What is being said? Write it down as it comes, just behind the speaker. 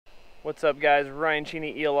What's up, guys? Ryan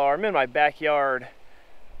Cheney, ELR. I'm in my backyard.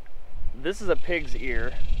 This is a pig's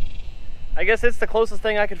ear. I guess it's the closest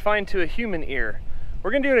thing I could find to a human ear. We're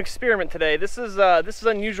gonna do an experiment today. This is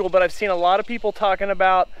unusual, but I've seen a lot of people talking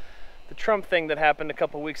about the Trump thing that happened a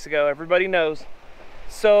couple weeks ago. Everybody knows.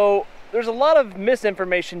 So there's a lot of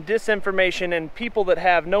misinformation, disinformation, and people that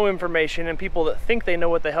have no information and people that think they know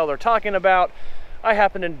what the hell they're talking about. I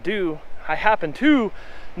happen to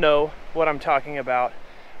know what I'm talking about.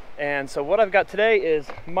 And so what I've got today is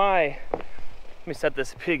let me set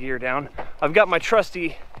this pig ear down. I've got my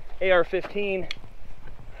trusty AR-15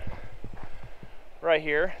 right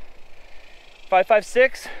here.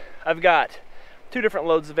 5.56. I've got two different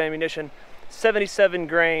loads of ammunition. 77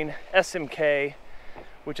 grain SMK,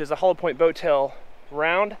 which is a hollow point bow tail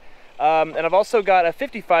round. And I've also got a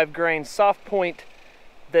 55 grain soft point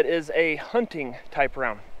that is a hunting type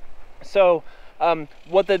round. So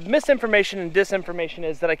what the misinformation and disinformation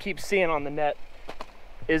is that I keep seeing on the net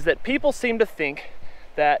is that people seem to think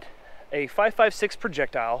that a 5.56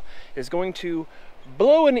 projectile is going to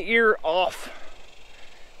blow an ear off.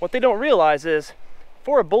 What they don't realize is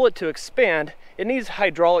for a bullet to expand, it needs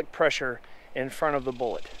hydraulic pressure in front of the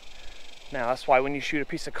bullet. Now that's why when you shoot a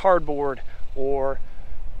piece of cardboard or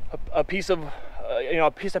a piece of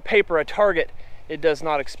paper, a target, it does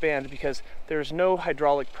not expand because there's no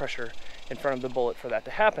hydraulic pressure in front of the bullet for that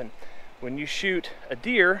to happen. When you shoot a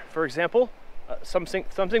deer, for example, something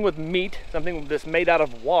with meat, something that's made out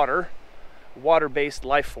of water-based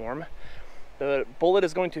life form, the bullet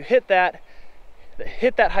is going to hit that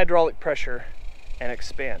hydraulic pressure and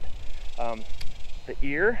expand. The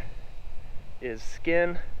ear is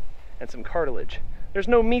skin and some cartilage. There's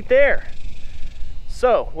no meat there.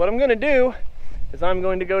 So what I'm going to do is I'm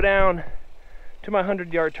going to go down to my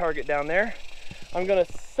 100-yard target down there. I'm going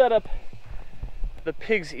to set up the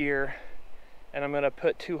pig's ear and I'm going to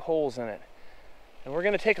put two holes in it. And we're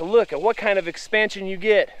going to take a look at what kind of expansion you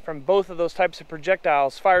get from both of those types of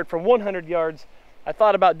projectiles fired from 100 yards. I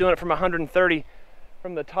thought about doing it from 130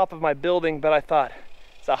 from the top of my building, but I thought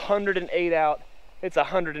it's 108 out, it's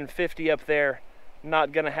 150 up there.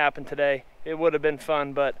 Not going to happen today. It would have been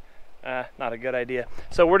fun, but not a good idea.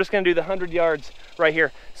 So we're just going to do the 100 yards right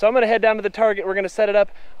here. So I'm going to head down to the target. We're going to set it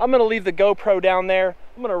up. I'm going to leave the GoPro down there.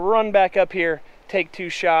 I'm going to run back up here, take two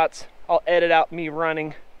shots. I'll edit out me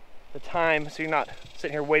running the time so you're not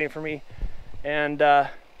sitting here waiting for me. And I'm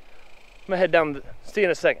going to head down. See you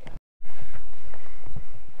in a second.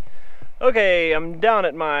 Okay, I'm down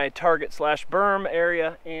at my target / berm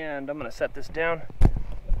area and I'm going to set this down.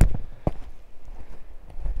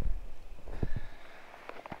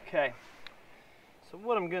 Okay, so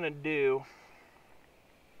what I'm gonna do,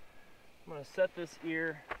 I'm gonna set this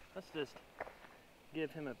ear, let's just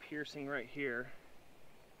give him a piercing right here.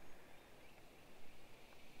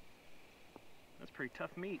 That's pretty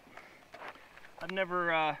tough meat. I've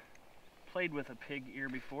never played with a pig ear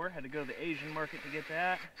before. Had to go to the Asian market to get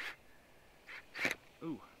that.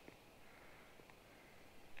 Ooh.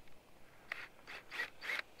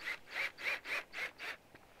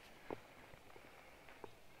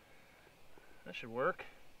 That should work.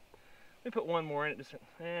 Let me put one more in it.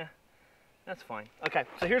 That's fine. Okay,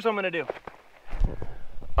 so here's what I'm gonna do.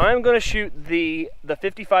 I'm gonna shoot the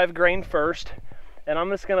 55 grain first, and I'm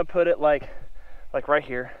just gonna put it like right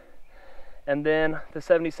here. And then the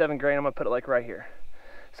 77 grain, I'm gonna put it like right here.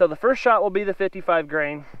 So the first shot will be the 55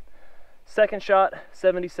 grain. Second shot,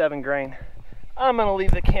 77 grain. I'm gonna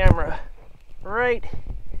leave the camera right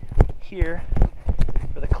here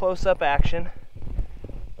for the close-up action.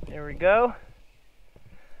 There we go.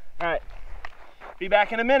 All right, be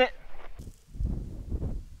back in a minute.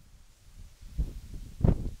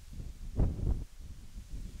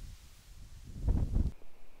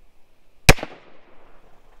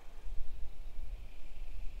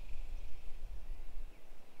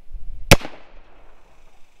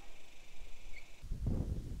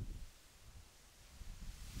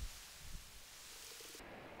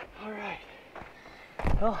 All right,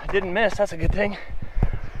 well, I didn't miss, that's a good thing.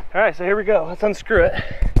 All right, so here we go, let's unscrew it.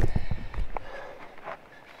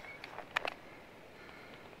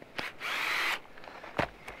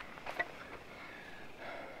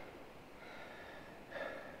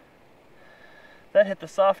 That hit the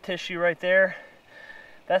soft tissue right there.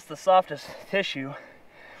 That's the softest tissue.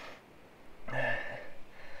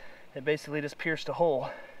 It basically just pierced a hole.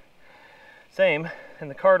 Same in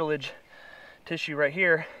the cartilage tissue right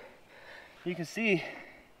here. You can see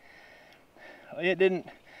it didn't,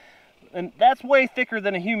 and that's way thicker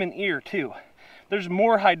than a human ear too. There's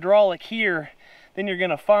more hydraulic here than you're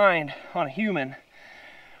gonna find on a human.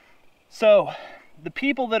 So the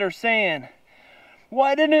people that are saying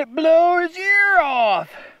Why didn't it blow his ear off?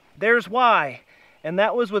 There's why. And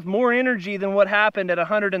that was with more energy than what happened at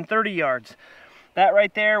 130 yards. That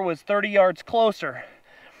right there was 30 yards closer.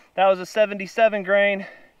 That was a 77 grain.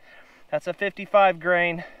 That's a 55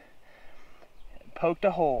 grain. Poked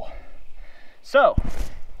a hole. So,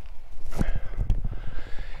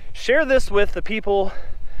 share this with the people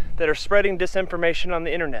that are spreading disinformation on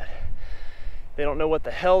the internet. They don't know what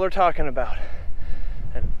the hell they're talking about.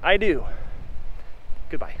 And I do.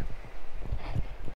 Goodbye.